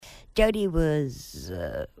Jodie was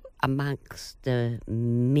amongst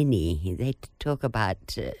many. They talk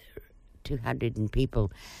about 200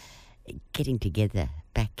 people getting together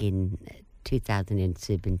back in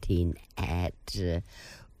 2017 at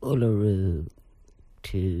Uluru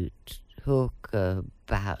to talk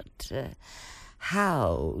about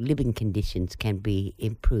how living conditions can be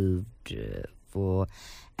improved for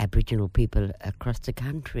Aboriginal people across the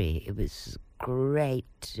country. It was great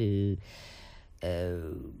to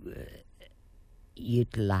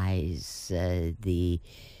utilize the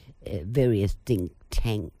various think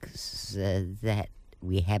tanks that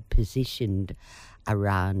we have positioned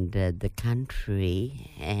around the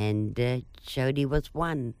country, and Jodie was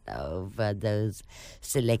one of those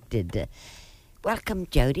selected. Welcome,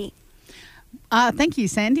 Jodie. Thank you,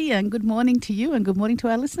 Sandy, and good morning to you and good morning to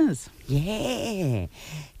our listeners. Yeah,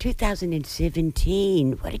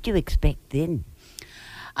 2017. What did you expect then?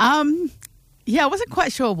 I wasn't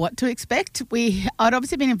quite sure what to expect. I'd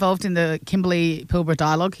obviously been involved in the Kimberley-Pilbara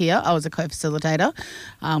dialogue here. I was a co-facilitator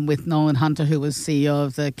with Nolan Hunter, who was CEO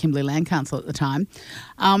of the Kimberley Land Council at the time.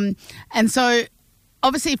 And so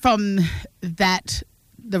obviously from that,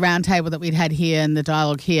 the roundtable that we'd had here and the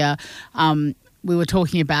dialogue here, we were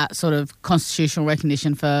talking about sort of constitutional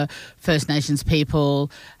recognition for First Nations people,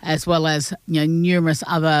 as well as numerous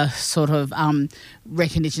other sort of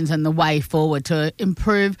recognitions and the way forward to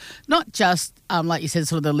improve not just, like you said,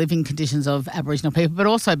 sort of the living conditions of Aboriginal people, but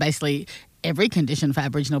also basically every condition for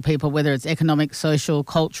Aboriginal people, whether it's economic, social,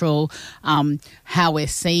 cultural, how we're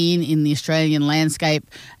seen in the Australian landscape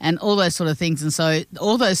and all those sort of things. And so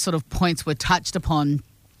all those sort of points were touched upon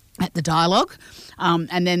at the dialogue,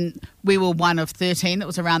 and then we were one of 13 that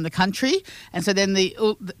was around the country. And so then the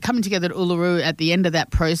coming together at Uluru at the end of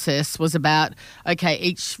that process was about, okay,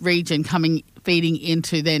 each region feeding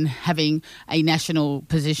into then having a national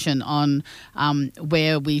position on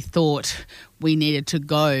where we thought we needed to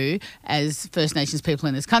go as First Nations people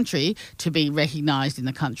in this country to be recognised in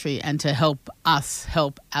the country and to help us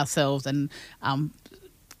help ourselves and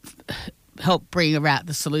help bring about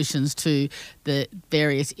the solutions to the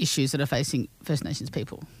various issues that are facing First Nations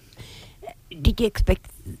people. Did you expect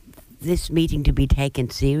this meeting to be taken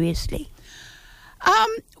seriously?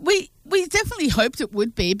 We definitely hoped it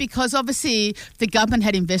would be, because obviously the government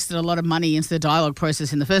had invested a lot of money into the dialogue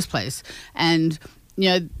process in the first place. And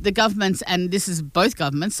the governments, and this is both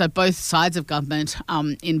governments, so both sides of government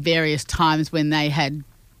in various times when they had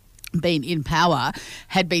been in power,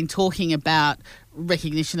 had been talking about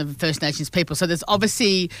recognition of First Nations people. So there's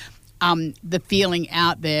obviously the feeling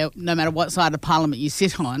out there, no matter what side of Parliament you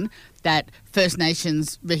sit on, that First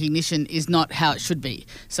Nations recognition is not how it should be.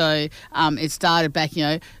 So it started back,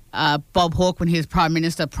 Bob Hawke, when he was Prime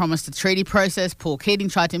Minister, promised a treaty process. Paul Keating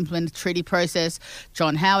tried to implement a treaty process.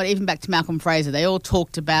 John Howard, even back to Malcolm Fraser, they all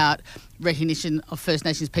talked about recognition of First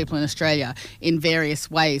Nations people in Australia in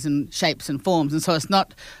various ways and shapes and forms. And so it's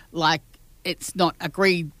not like it's not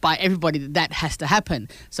agreed by everybody that has to happen.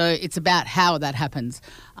 So it's about how that happens,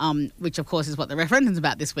 which of course is what the referendum's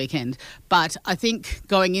about this weekend. But I think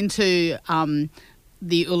going into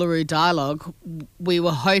the Uluru dialogue, we were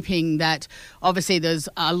hoping that obviously there's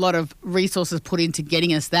a lot of resources put into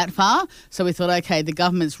getting us that far. So we thought, okay, the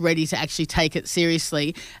government's ready to actually take it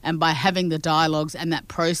seriously. And by having the dialogues and that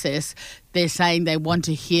process, they're saying they want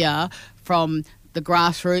to hear from the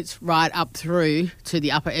grassroots right up through to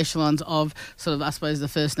the upper echelons of sort of, I suppose, the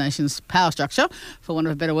First Nations power structure, for want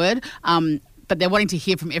of a better word. But they're wanting to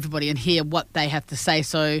hear from everybody and hear what they have to say.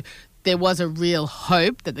 So there was a real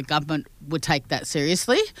hope that the government would take that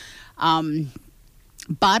seriously.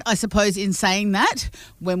 But I suppose in saying that,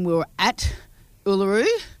 when we were at Uluru,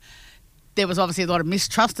 there was obviously a lot of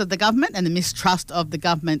mistrust of the government and the mistrust of the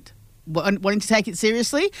government wanting to take it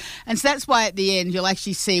seriously. And so that's why at the end you'll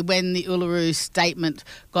actually see when the Uluru Statement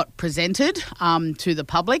got presented to the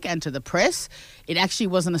public and to the press, it actually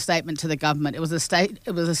wasn't a statement to the government. It was a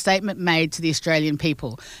statement made to the Australian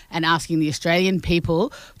people and asking the Australian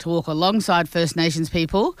people to walk alongside First Nations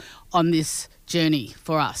people on this journey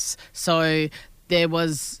for us. So there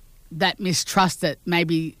was that mistrust that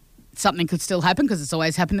maybe something could still happen, because it's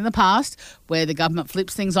always happened in the past, where the government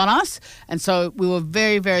flips things on us. And so we were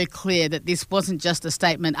very, very clear that this wasn't just a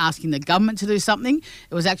statement asking the government to do something.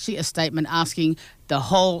 It was actually a statement asking the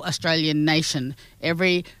whole Australian nation,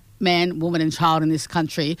 every man, woman and child in this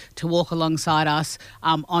country, to walk alongside us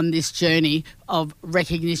on this journey of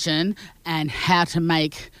recognition and how to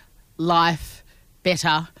make life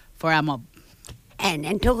better for our mob.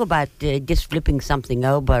 And talk about just flipping something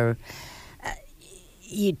over.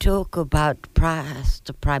 You talk about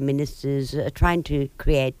past prime ministers trying to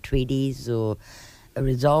create treaties or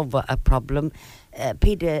resolve a problem.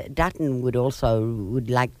 Peter Dutton would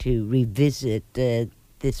like to revisit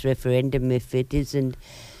this referendum if it isn't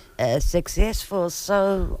successful.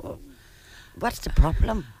 So what's the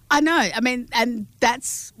problem? I know. I mean, and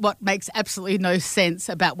that's what makes absolutely no sense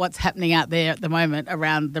about what's happening out there at the moment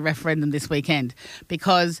around the referendum this weekend,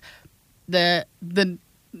 because the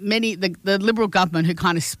Liberal government who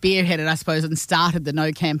kind of spearheaded, I suppose, and started the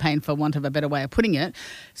No campaign, for want of a better way of putting it.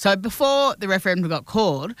 So before the referendum got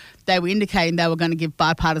called, they were indicating they were going to give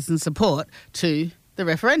bipartisan support to the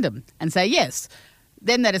referendum and say yes.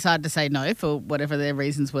 Then they decided to say no for whatever their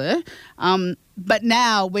reasons were. But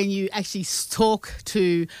now when you actually talk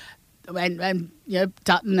to, and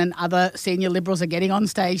Dutton and other senior Liberals are getting on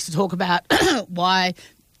stage to talk about why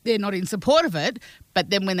they're not in support of it, but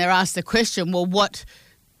then when they're asked the question, well, what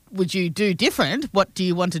would you do different? What do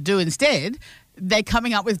you want to do instead? They're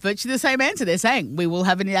coming up with virtually the same answer. They're saying, we will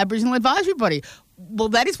have an Aboriginal advisory body. Well,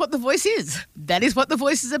 that is what the Voice is. That is what the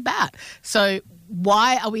Voice is about. So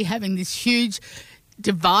why are we having this huge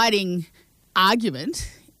dividing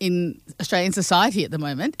argument in Australian society at the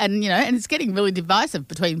moment? And, and it's getting really divisive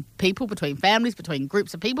between people, between families, between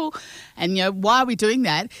groups of people. And, why are we doing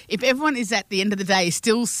that if everyone is at the end of the day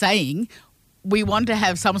still saying we want to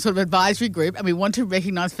have some sort of advisory group and we want to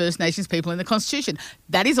recognise First Nations people in the Constitution?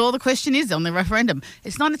 That is all the question is on the referendum.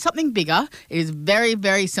 It's not something bigger. It is very,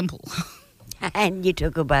 very simple. And you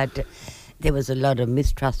talk about there was a lot of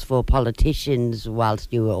mistrust for politicians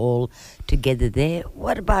whilst you were all together there.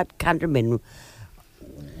 What about countrymen?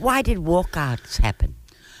 Why did walkouts happen?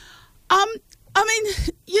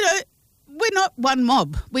 We're not one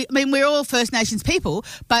mob. We're all First Nations people,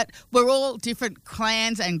 but we're all different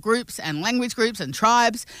clans and groups and language groups and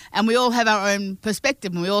tribes, and we all have our own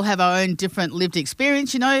perspective and we all have our own different lived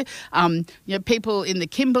experience. People in the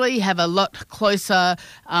Kimberley have a lot closer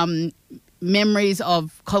memories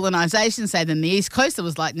of colonisation, say, than the East Coast. There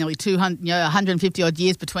was like nearly 150 odd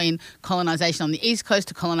years between colonisation on the East Coast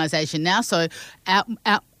to colonisation now. So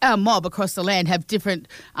our mob across the land have different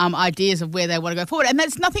ideas of where they want to go forward. And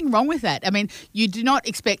there's nothing wrong with that. I mean, you do not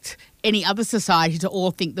expect any other society to all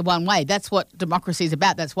think the one way. That's what democracy is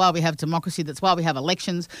about. That's why we have democracy. That's why we have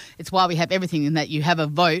elections. It's why we have everything, in that you have a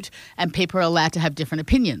vote and people are allowed to have different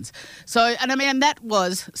opinions. So, and that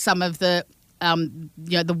was some of the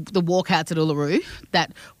the walkouts at Uluru,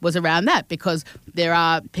 that was around that, because there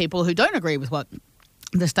are people who don't agree with what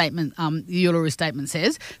the statement, the Uluru Statement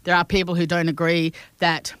says. There are people who don't agree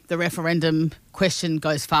that the referendum question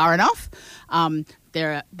goes far enough.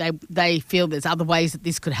 They feel there's other ways that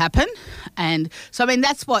this could happen. And so,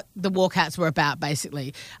 that's what the walkouts were about,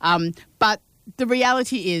 basically. But the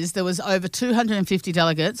reality is there was over 250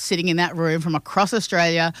 delegates sitting in that room from across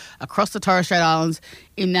Australia, across the Torres Strait Islands,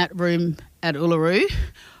 in that room at Uluru.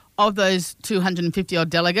 Of those 250-odd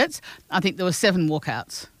delegates, I think there were 7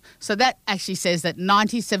 walkouts. So that actually says that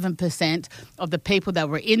 97% of the people that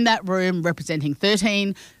were in that room, representing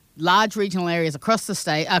 13 large regional areas across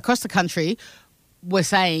the country, were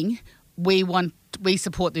saying we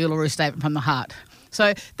support the Uluru Statement from the heart.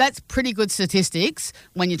 So that's pretty good statistics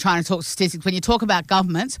when you're trying to talk statistics, when you talk about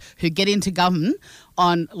governments who get into government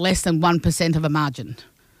on less than 1% of a margin.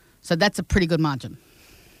 So that's a pretty good margin.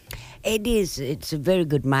 It is. It's a very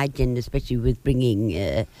good margin, especially with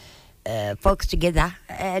bringing folks together.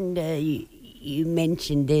 And you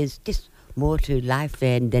mentioned there's just more to life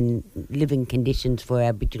than living conditions for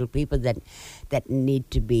Aboriginal people that need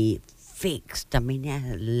to be fixed. Our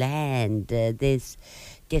land, there's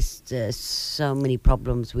just so many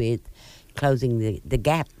problems with closing the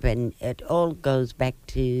gap, and it all goes back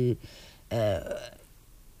to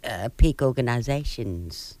peak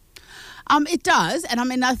organisations. It does,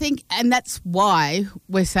 and I think, and that's why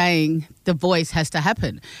we're saying the Voice has to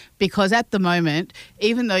happen, because at the moment,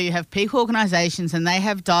 even though you have peak organisations and they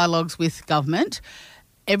have dialogues with government,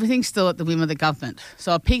 everything's still at the whim of the government.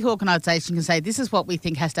 So a peak organisation can say, this is what we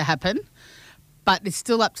think has to happen, but it's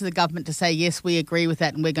still up to the government to say, yes, we agree with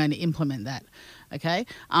that and we're going to implement that. Okay?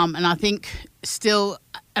 And I think still,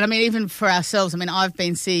 and even for ourselves, I've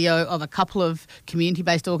been CEO of a couple of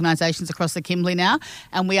community-based organisations across the Kimberley now,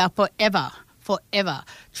 and we are forever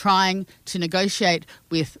trying to negotiate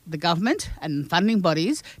with the government and funding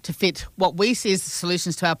bodies to fit what we see as the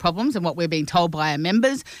solutions to our problems, and what we're being told by our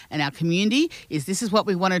members and our community is, this is what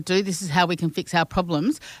we want to do, this is how we can fix our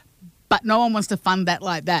problems. But no one wants to fund that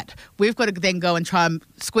like that. We've got to then go and try and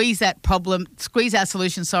squeeze our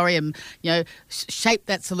solution, and shape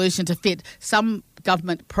that solution to fit some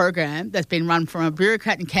government program that's been run from a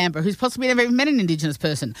bureaucrat in Canberra who's possibly never even met an Indigenous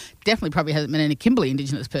person, definitely probably hasn't met any Kimberley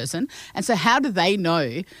Indigenous person. And so how do they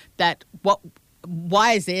know that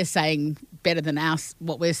why is their saying better than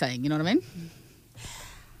what we're saying? You know what I mean?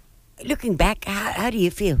 Looking back, how do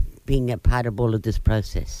you feel being a part of all of this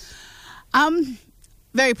process?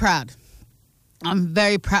 Very proud. I'm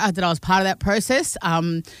very proud that I was part of that process.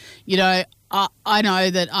 You know, I know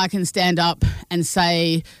that I can stand up and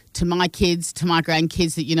say to my kids, to my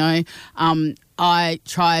grandkids that, you know, I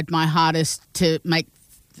tried my hardest to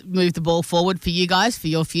move the ball forward for you guys, for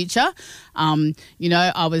your future. You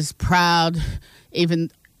know, I was proud, even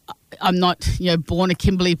I'm not, you know, born a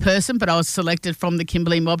Kimberley person, but I was selected from the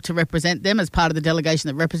Kimberley mob to represent them as part of the delegation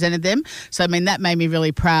that represented them. So, I mean, that made me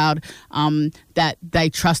really proud that they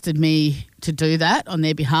trusted me to do that on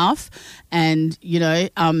their behalf. And, you know,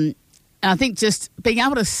 and I think just being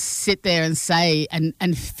able to sit there and say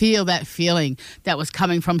and feel that feeling that was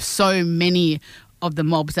coming from so many of the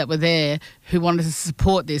mobs that were there who wanted to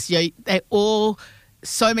support this. You know,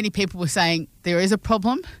 so many people were saying there is a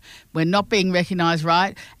problem, we're not being recognised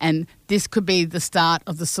right, and this could be the start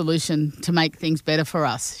of the solution to make things better for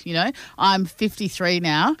us. You know, I'm 53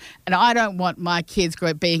 now, and I don't want my kids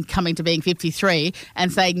coming to being 53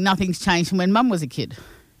 and saying nothing's changed from when Mum was a kid.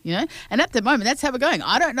 You know, and at the moment, that's how we're going.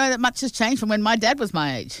 I don't know that much has changed from when my dad was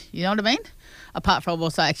my age. You know what I mean? Apart from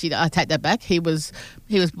also, actually, I take that back. He would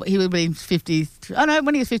be 50. Oh no,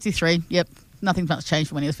 when he was 53. Yep, nothing much changed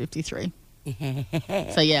from when he was 53.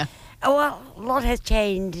 So yeah. Oh, well, a lot has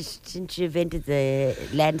changed since you've entered the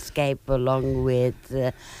landscape, along with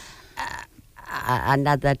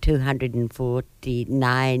another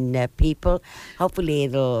 249 people. Hopefully,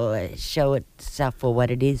 it'll show itself for what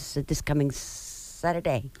it is this coming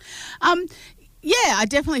Saturday. Yeah, I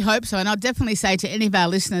definitely hope so. And I'll definitely say to any of our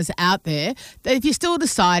listeners out there that if you're still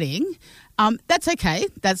deciding, that's okay.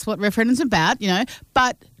 That's what referendum's about, you know.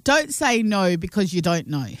 But don't say no because you don't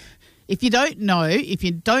know. If you don't know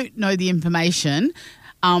the information,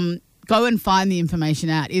 go and find the information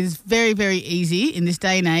out. It is very, very easy in this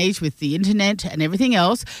day and age with the internet and everything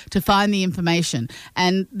else to find the information.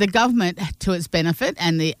 And the government, to its benefit,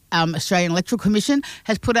 and the Australian Electoral Commission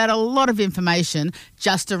has put out a lot of information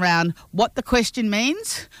just around what the question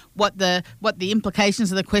means, what the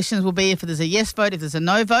implications of the questions will be if there's a yes vote, if there's a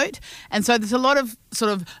no vote. And so there's a lot of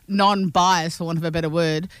sort of non-biased, for want of a better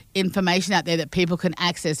word, information out there that people can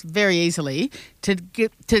access very easily to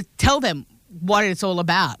tell them what it's all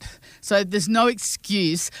about. So there's no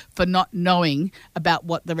excuse for not knowing about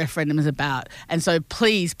what the referendum is about. And so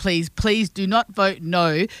please, please, please do not vote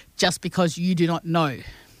no just because you do not know.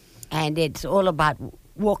 And it's all about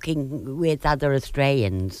walking with other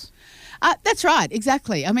Australians. That's right,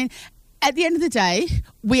 exactly. I mean, at the end of the day,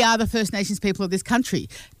 we are the First Nations people of this country.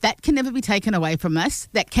 That can never be taken away from us.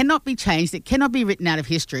 That cannot be changed. It cannot be written out of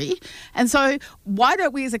history. And so why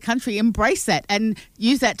don't we as a country embrace that and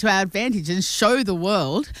use that to our advantage and show the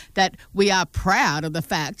world that we are proud of the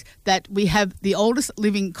fact that we have the oldest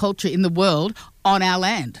living culture in the world on our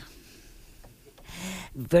land.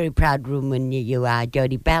 Very proud woman you are,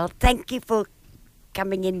 Jodie Bell. Thank you for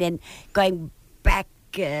coming in and going back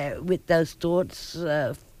with those thoughts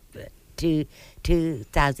to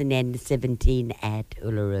 2017 at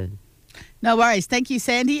Uluru. No worries. Thank you,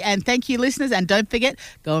 Sandy, and thank you, listeners. And don't forget,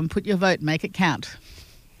 go and put your vote, make it count.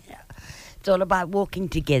 It's all about walking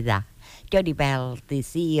together. Jodie Bell, the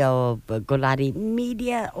CEO of Goolarri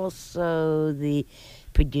Media, also the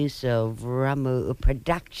producer of Ramu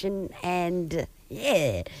Production, and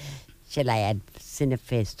shall I add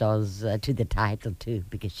Cinefest Oz to the title too,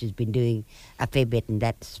 because she's been doing a fair bit in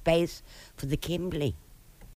that space for the Kimberley.